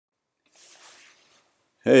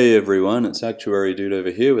Hey everyone, it's Actuary Dude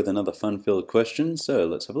over here with another fun-filled question. So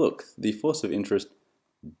let's have a look. The force of interest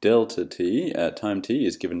delta t at time t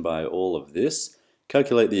is given by all of this.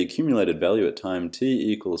 Calculate the accumulated value at time t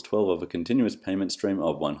equals 12 of a continuous payment stream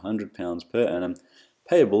of £100 per annum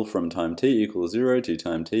payable from time t equals 0 to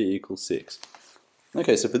time t equals 6.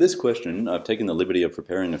 Okay, so for this question, I've taken the liberty of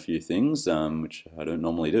preparing a few things, which I don't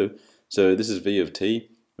normally do. So this is v of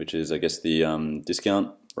t, which is, I guess, the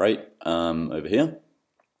discount rate over here.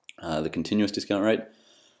 The continuous discount rate,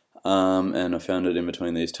 and I found it in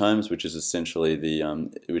between these times, which is essentially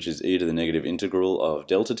the which is e to the negative integral of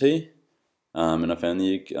delta t, and I found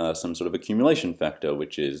the some sort of accumulation factor,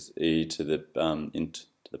 which is e to the into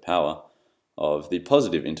the power of the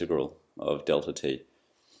positive integral of delta t.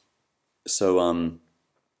 So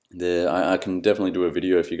I can definitely do a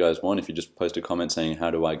video if you guys want. If you just post a comment saying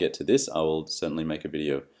how do I get to this, I will certainly make a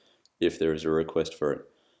video if there is a request for it.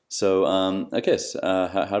 So, okay, so,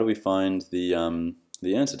 how do we find the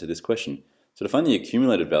answer to this question? So to find the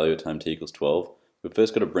accumulated value at time t equals 12, we've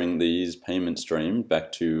first got to bring these payment stream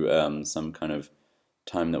back to some kind of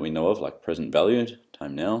time that we know of, like present value,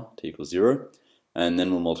 time now, t equals 0, and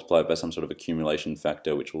then we'll multiply it by some sort of accumulation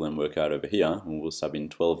factor, which will then work out over here, and we'll sub in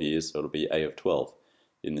 12 years, so it'll be a of 12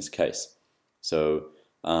 in this case. So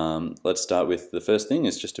let's start with the first thing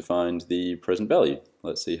is just to find the present value.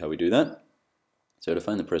 Let's see how we do that. So to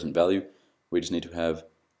find the present value, we just need to have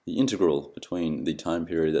the integral between the time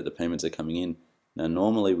period that the payments are coming in. Now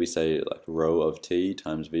normally we say like rho of t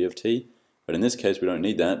times v of t, but in this case we don't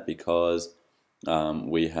need that because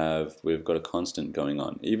we've got a constant going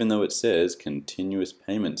on. Even though it says continuous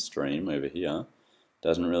payment stream over here,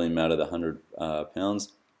 doesn't really matter the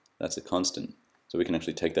 £100, that's a constant. So we can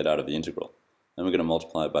actually take that out of the integral. And we're going to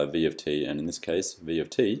multiply it by v of t, and in this case v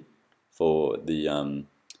of t for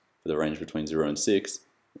the range between 0 and 6,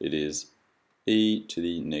 it is e to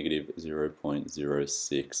the negative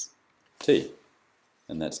 0.06 t,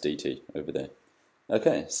 and that's dt over there.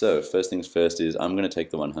 Okay, so first things first is I'm going to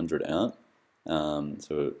take the 100 out.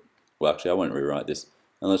 Well, actually I won't rewrite this,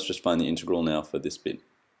 and let's just find the integral now for this bit.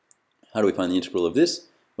 How do we find the integral of this?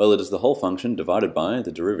 Well, it is the whole function divided by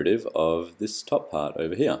the derivative of this top part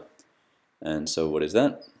over here. And so what is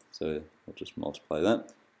that? So we'll just multiply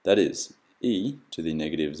that. That is e to the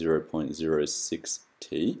negative 0.06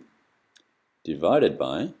 t divided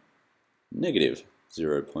by negative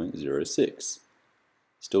 0.06,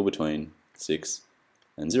 still between 6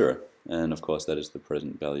 and 0. And of course that is the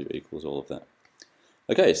present value equals all of that.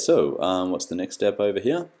 Okay, so what's the next step over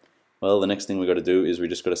here? Well, the next thing we've got to do is we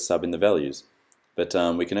just got to sub in the values. But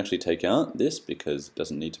we can actually take out this because it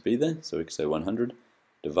doesn't need to be there. So we can say 100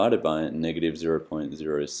 divided by negative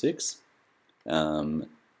 0.06.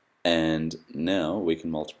 And now we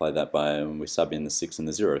can multiply that by, when we sub in the 6 and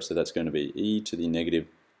the 0, so that's going to be e to the negative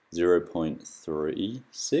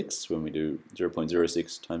 0.36 when we do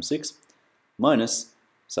 0.06 times 6, minus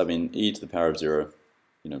sub in e to the power of 0,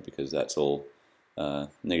 because that's all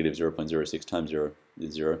negative 0.06 times 0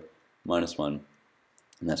 is 0, minus 1,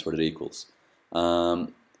 and that's what it equals.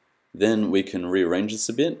 Then we can rearrange this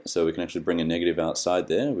a bit, so we can actually bring a negative outside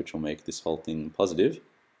there, which will make this whole thing positive.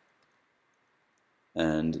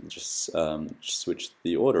 And just switch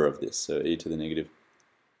the order of this, so e to the negative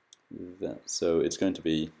that. So it's going to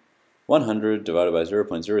be 100 divided by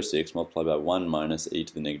 0.06 multiplied by 1 minus e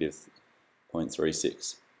to the negative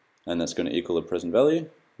 0.36. And that's going to equal the present value,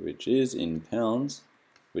 which is in pounds,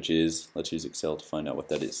 which is, let's use Excel to find out what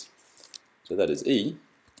that is. So that is e,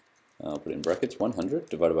 I'll put it in brackets, 100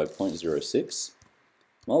 divided by 0.06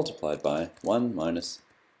 multiplied by 1 minus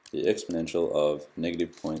the exponential of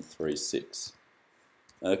negative 0.36.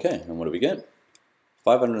 Okay, and what do we get?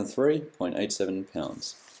 503.87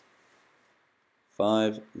 pounds.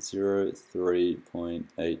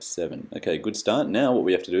 503.87. Okay, good start. Now what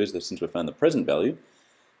we have to do is, since we've found the present value,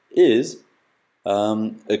 is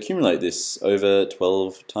accumulate this over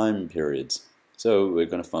 12 time periods. So we're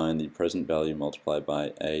going to find the present value multiplied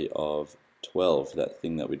by a of 12, that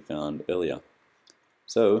thing that we'd found earlier.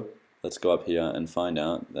 So let's go up here and find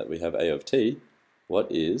out that we have a of t. What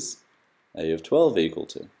is a of 12 equal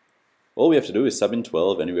to? All we have to do is sub in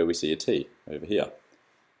 12 anywhere we see a t over here.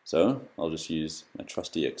 So I'll just use my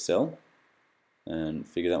trusty Excel and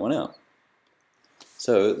figure that one out.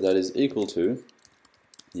 So that is equal to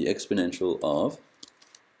the exponential of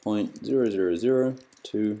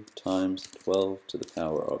 0.0002 times 12 to the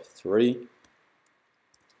power of 3,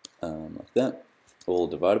 like that, all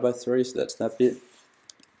divided by 3, so that's that bit,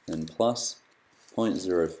 and plus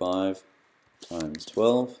 0.05 times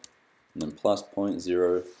 12, and then plus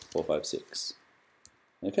 0.0456.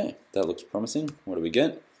 Okay, that looks promising. What do we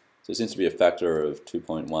get? So it seems to be a factor of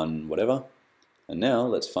 2.1 whatever. And now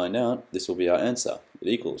let's find out, this will be our answer. It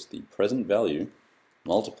equals the present value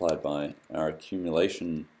multiplied by our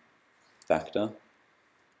accumulation factor,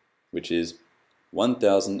 which is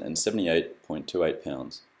 1,078.28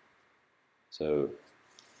 pounds. So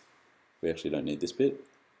we actually don't need this bit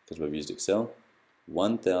because we've used Excel.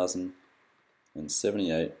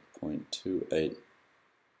 1,078.28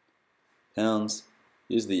 pounds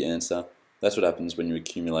is the answer. That's what happens when you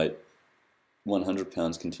accumulate 100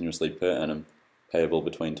 pounds continuously per annum, payable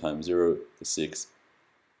between time 0 to 6,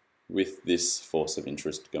 with this force of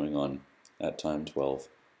interest going on at time 12,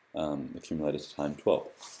 accumulated to time 12.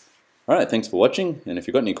 Alright, thanks for watching, and if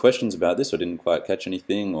you've got any questions about this or didn't quite catch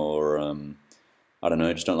anything, or I don't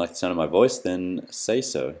know, just don't like the sound of my voice, then say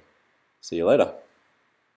so. See you later.